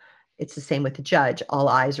 Well, it's the same with the judge. All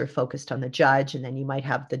eyes are focused on the judge, and then you might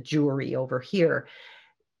have the jury over here.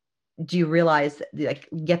 Do you realize, like,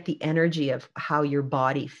 get the energy of how your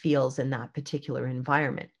body feels in that particular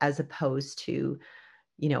environment, as opposed to,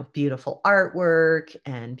 beautiful artwork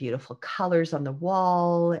and beautiful colors on the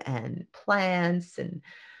wall and plants? And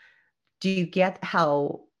do you get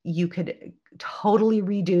how you could totally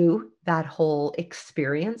redo that whole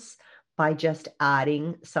experience by just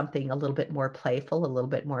adding something a little bit more playful, a little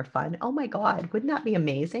bit more fun? Oh my God, wouldn't that be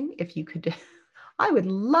amazing if you could? I would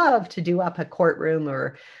love to do up a courtroom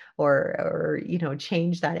or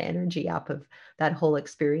change that energy up of that whole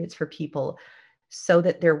experience for people, so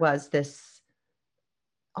that there was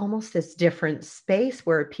almost this different space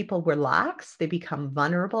where people relax, they become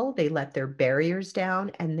vulnerable, they let their barriers down,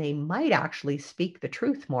 and they might actually speak the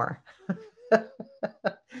truth more.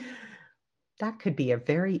 That could be a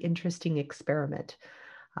very interesting experiment.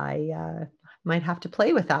 I might have to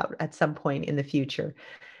play with that at some point in the future.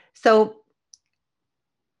 So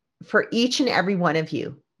for each and every one of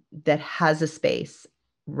you that has a space,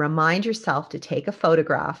 remind yourself to take a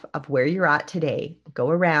photograph of where you're at today.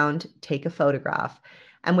 Go around, take a photograph,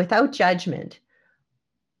 and without judgment,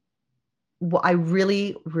 I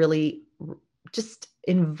really, really just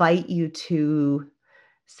invite you to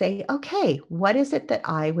say, okay, what is it that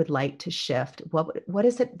I would like to shift? What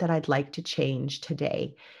is it that I'd like to change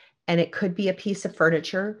today? And it could be a piece of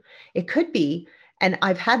furniture. It could be, and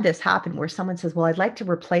I've had this happen where someone says, well, I'd like to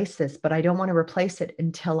replace this, but I don't want to replace it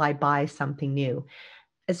until I buy something new.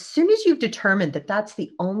 As soon as you've determined that that's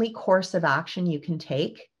the only course of action you can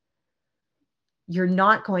take, you're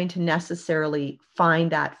not going to necessarily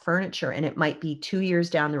find that furniture. And it might be 2 years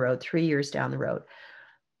down the road, 3 years down the road.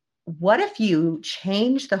 What if you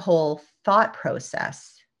change the whole thought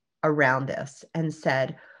process around this and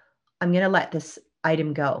said, I'm going to let this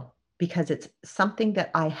item go because it's something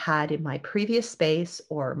that I had in my previous space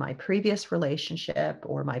or my previous relationship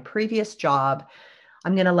or my previous job.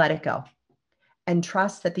 I'm going to let it go and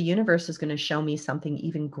trust that the universe is going to show me something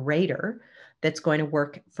even greater that's going to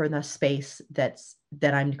work for the space that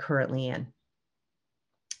I'm currently in.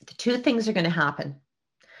 The two things are going to happen.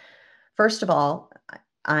 First of all,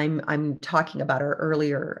 I'm talking about our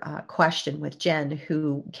earlier question with Jen,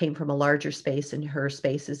 who came from a larger space and her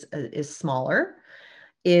space is smaller,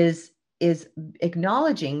 is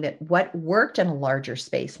acknowledging that what worked in a larger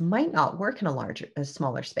space might not work in a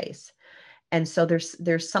smaller space. And so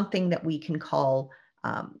there's something that we can call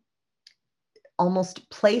almost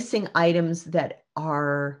placing items that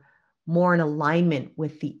are more in alignment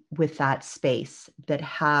with that space, that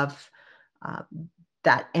have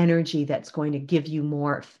that energy that's going to give you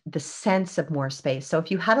more, the sense of more space. So if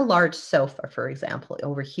you had a large sofa, for example,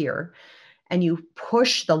 over here, and you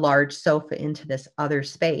push the large sofa into this other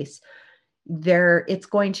space, it's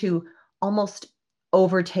going to almost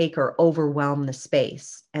overtake or overwhelm the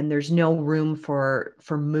space, and there's no room for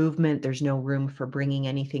movement. There's no room for bringing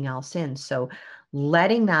anything else in. So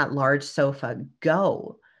letting that large sofa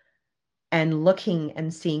go and looking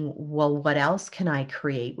and seeing, well, what else can I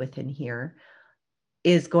create within here,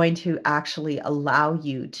 is going to actually allow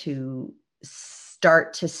you to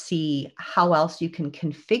start to see how else you can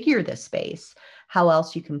configure the space, how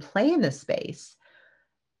else you can play in the space.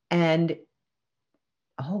 And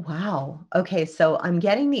oh, wow. Okay. So I'm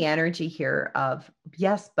getting the energy here of,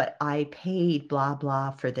 yes, but I paid blah,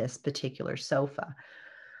 blah for this particular sofa.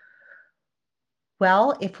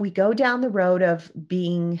 Well, if we go down the road of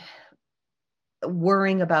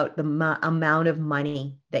worrying about the amount of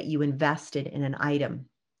money that you invested in an item,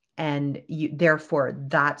 and therefore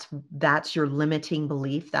that's your limiting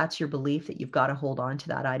belief. That's your belief that you've got to hold on to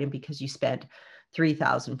that item because you spent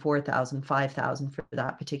 $3,000, $4,000, $5,000 for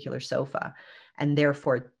that particular sofa. And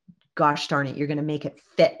therefore, gosh darn it, you're going to make it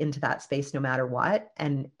fit into that space no matter what.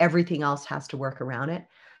 And everything else has to work around it.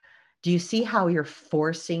 Do you see how you're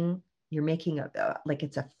making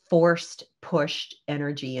it's a forced, pushed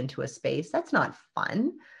energy into a space? That's not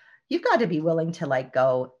fun. You've got to be willing to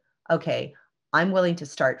go, okay, I'm willing to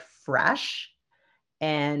start fresh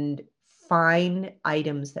and find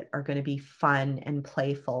items that are going to be fun and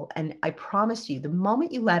playful. And I promise you, the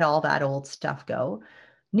moment you let all that old stuff go,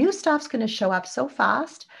 new stuff's going to show up so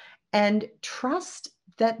fast. And trust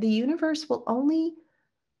that the universe will only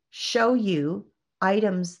show you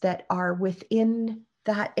items that are within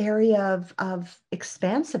that area of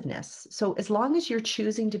expansiveness. So as long as you're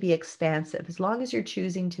choosing to be expansive, as long as you're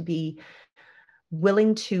choosing to be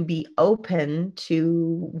willing to be open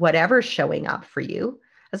to whatever's showing up for you,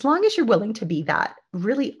 as long as you're willing to be that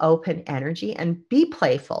really open energy and be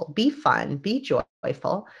playful, be fun, be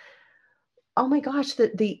joyful, oh my gosh,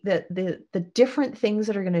 the different things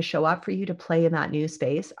that are going to show up for you to play in that new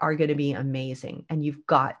space are going to be amazing. And you've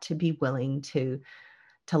got to be willing to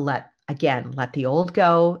let the old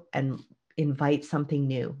go and invite something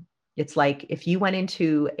new. It's like if you went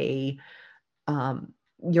into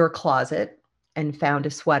your closet and found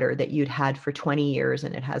a sweater that you'd had for 20 years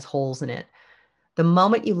and it has holes in it. The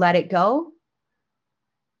moment you let it go,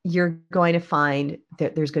 you're going to find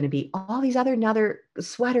that there's going to be all these other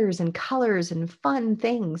sweaters and colors and fun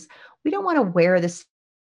things. We don't want to wear this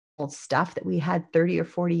old stuff that we had 30 or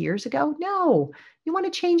 40 years ago. No, you want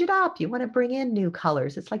to change it up. You want to bring in new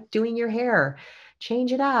colors. It's like doing your hair.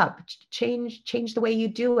 Change it up, change the way you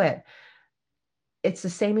do it. It's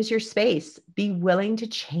the same as your space. Be willing to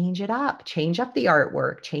change it up, change up the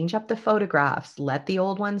artwork, change up the photographs, let the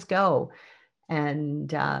old ones go.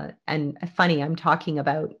 And funny, I'm talking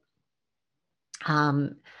about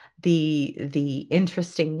the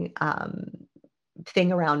interesting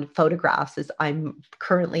thing around photographs is I'm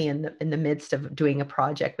currently in the midst of doing a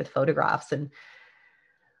project with photographs, and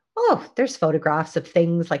there's photographs of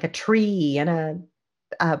things like a tree and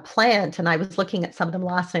a plant. And I was looking at some of them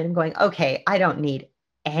last night and going, okay, I don't need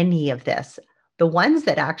any of this. The ones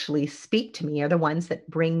that actually speak to me are the ones that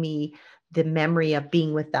bring me the memory of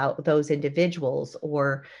being with those individuals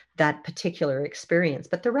or that particular experience.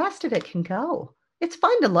 But the rest of it can go. It's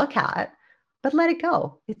fun to look at, but let it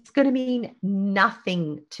go. It's going to mean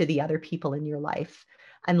nothing to the other people in your life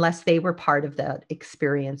unless they were part of that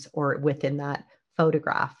experience or within that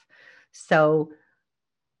photograph. So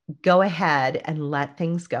go ahead and let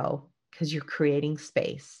things go, because you're creating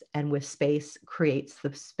space, and with space creates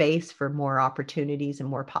the space for more opportunities and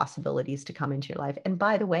more possibilities to come into your life. And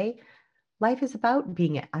by the way, life is about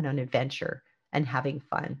being on an adventure and having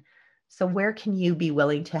fun. So where can you be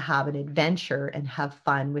willing to have an adventure and have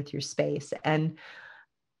fun with your space? And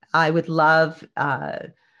I would love,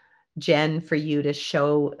 Jen, for you to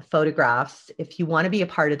show photographs. If you want to be a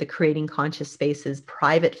part of the Creating Conscious Spaces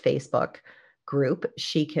private Facebook group,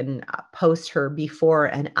 she can post her before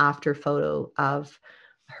and after photo of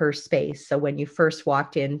her space. So when you first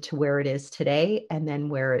walked into where it is today and then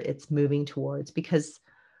where it's moving towards, because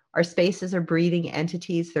our spaces are breathing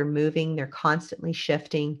entities. They're moving, they're constantly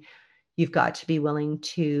shifting. You've got to be willing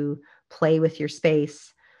to play with your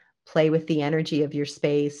space, play with the energy of your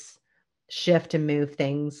space, shift and move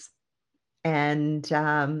things. And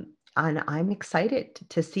I'm excited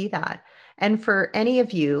to see that. And for any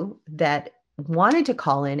of you that wanted to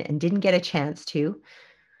call in and didn't get a chance to,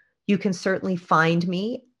 you can certainly find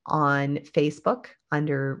me on Facebook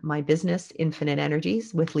under my business, Infinite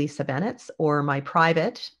Energies with Lisa Bennett, or my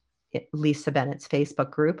private Lisa Bennett's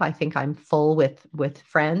Facebook group. I think I'm full with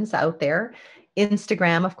friends out there.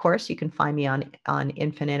 Instagram, of course, you can find me on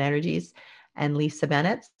Infinite Energies and Lisa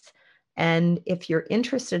Bennett. And if you're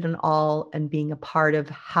interested in all and being a part of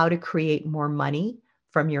how to create more money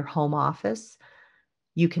from your home office,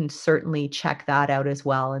 you can certainly check that out as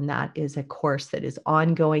well. And that is a course that is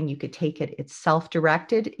ongoing. You could take it. It's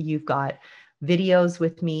self-directed. You've got videos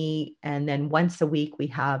with me. And then once a week, we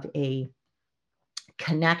have a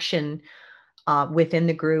connection within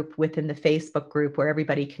the group, within the Facebook group, where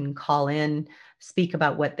everybody can call in, speak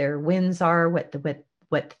about what their wins are,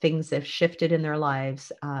 what things have shifted in their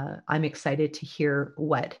lives. I'm excited to hear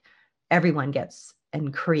what everyone gets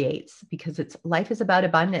and creates, because life is about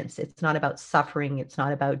abundance. It's not about suffering. It's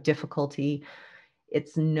not about difficulty.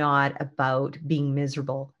 It's not about being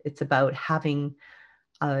miserable. It's about having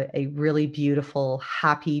a really beautiful,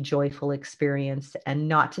 happy, joyful experience. And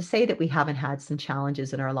not to say that we haven't had some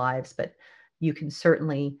challenges in our lives, but you can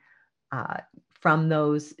certainly, from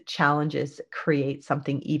those challenges, create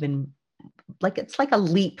something even it's like a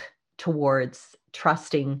leap towards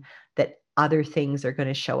trusting that other things are going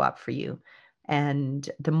to show up for you. And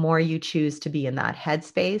the more you choose to be in that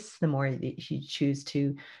headspace, the more you choose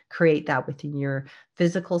to create that within your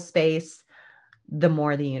physical space, the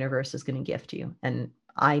more the universe is going to gift you. And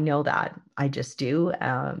I know that. I just do.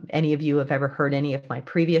 Any of you have ever heard any of my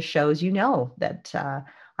previous shows, you know that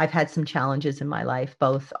I've had some challenges in my life,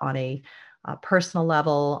 both on a personal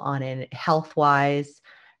level, on a health-wise.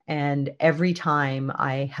 And every time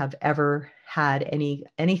I have ever had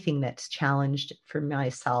anything that's challenged for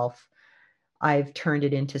myself, I've turned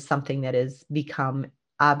it into something that has become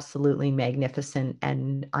absolutely magnificent.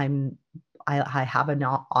 And I have an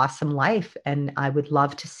awesome life. And I would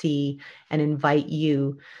love to see and invite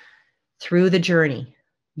you through the journey.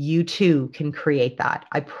 You too can create that.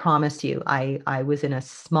 I promise you. I was in a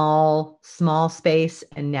small space,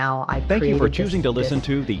 and now I've Thank you for choosing to listen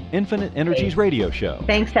to the Infinite Energies radio show.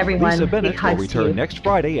 Thanks, everyone. Lisa Bennett will return next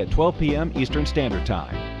Friday at 12 p.m. Eastern Standard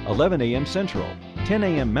Time. 11 a.m. Central, 10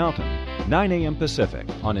 a.m. Mountain, 9 a.m. Pacific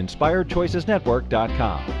on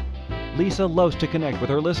InspiredChoicesNetwork.com. Lisa loves to connect with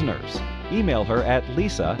her listeners. Email her at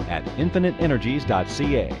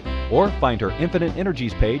lisa@infiniteenergies.ca or find her Infinite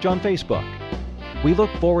Energies page on Facebook. We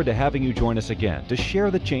look forward to having you join us again to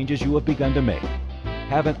share the changes you have begun to make.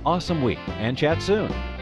 Have an awesome week and chat soon.